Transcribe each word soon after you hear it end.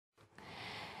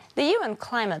The UN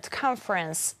Climate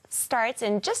Conference starts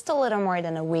in just a little more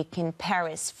than a week in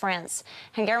Paris, France.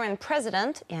 Hungarian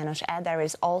President Janos Ader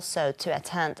is also to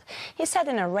attend. He said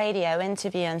in a radio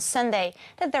interview on Sunday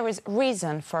that there is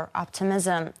reason for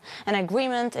optimism. An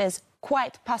agreement is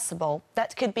quite possible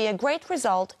that could be a great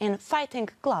result in fighting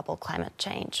global climate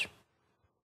change.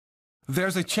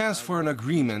 There's a chance for an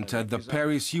agreement at the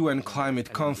Paris UN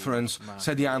Climate Conference,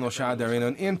 said Janos Ader in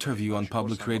an interview on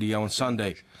public radio on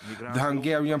Sunday. The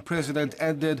Hungarian president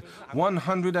added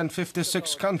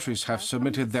 156 countries have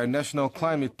submitted their national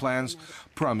climate plans,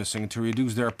 promising to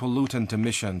reduce their pollutant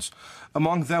emissions.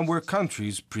 Among them were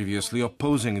countries previously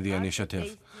opposing the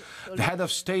initiative. The head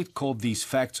of state called these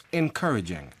facts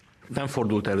encouraging.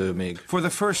 For the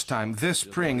first time this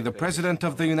spring, the President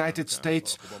of the United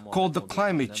States called the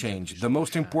climate change the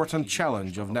most important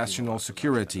challenge of national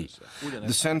security.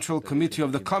 The Central Committee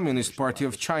of the Communist Party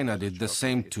of China did the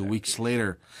same 2 weeks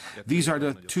later. These are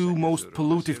the two most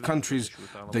pollutive countries,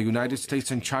 the United States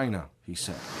and China, he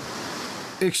said.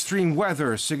 Extreme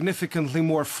weather, significantly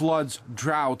more floods,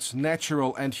 droughts,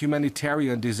 natural and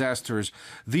humanitarian disasters,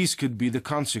 these could be the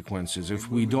consequences if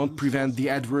we don't prevent the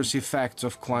adverse effects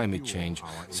of climate change,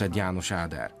 said Janos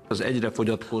Ader.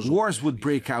 Wars would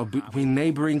break out between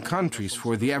neighboring countries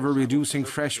for the ever-reducing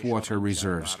freshwater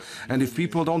reserves. And if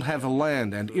people don't have a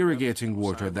land and irrigating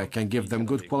water that can give them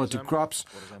good quality crops,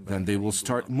 then they will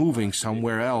start moving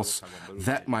somewhere else.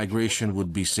 That migration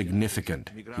would be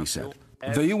significant, he said.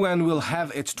 The UN will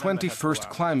have its 21st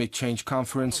climate change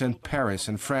conference in Paris,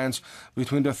 in France,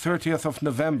 between the 30th of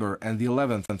November and the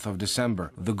 11th of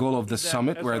December. The goal of the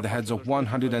summit, where the heads of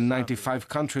 195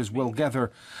 countries will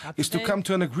gather, is to come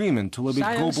to an agreement to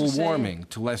limit global warming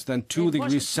to less than 2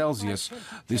 degrees Celsius.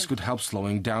 This could help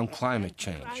slowing down climate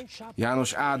change.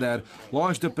 Janos Ader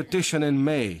launched a petition in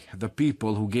May. The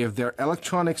people who gave their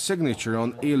electronic signature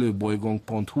on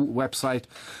élőbolygónk.hu website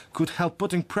could help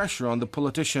putting pressure on the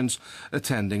politicians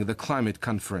attending the climate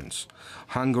conference.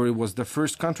 Hungary was the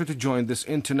first country to join this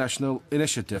international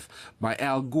initiative by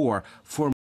Al Gore,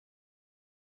 former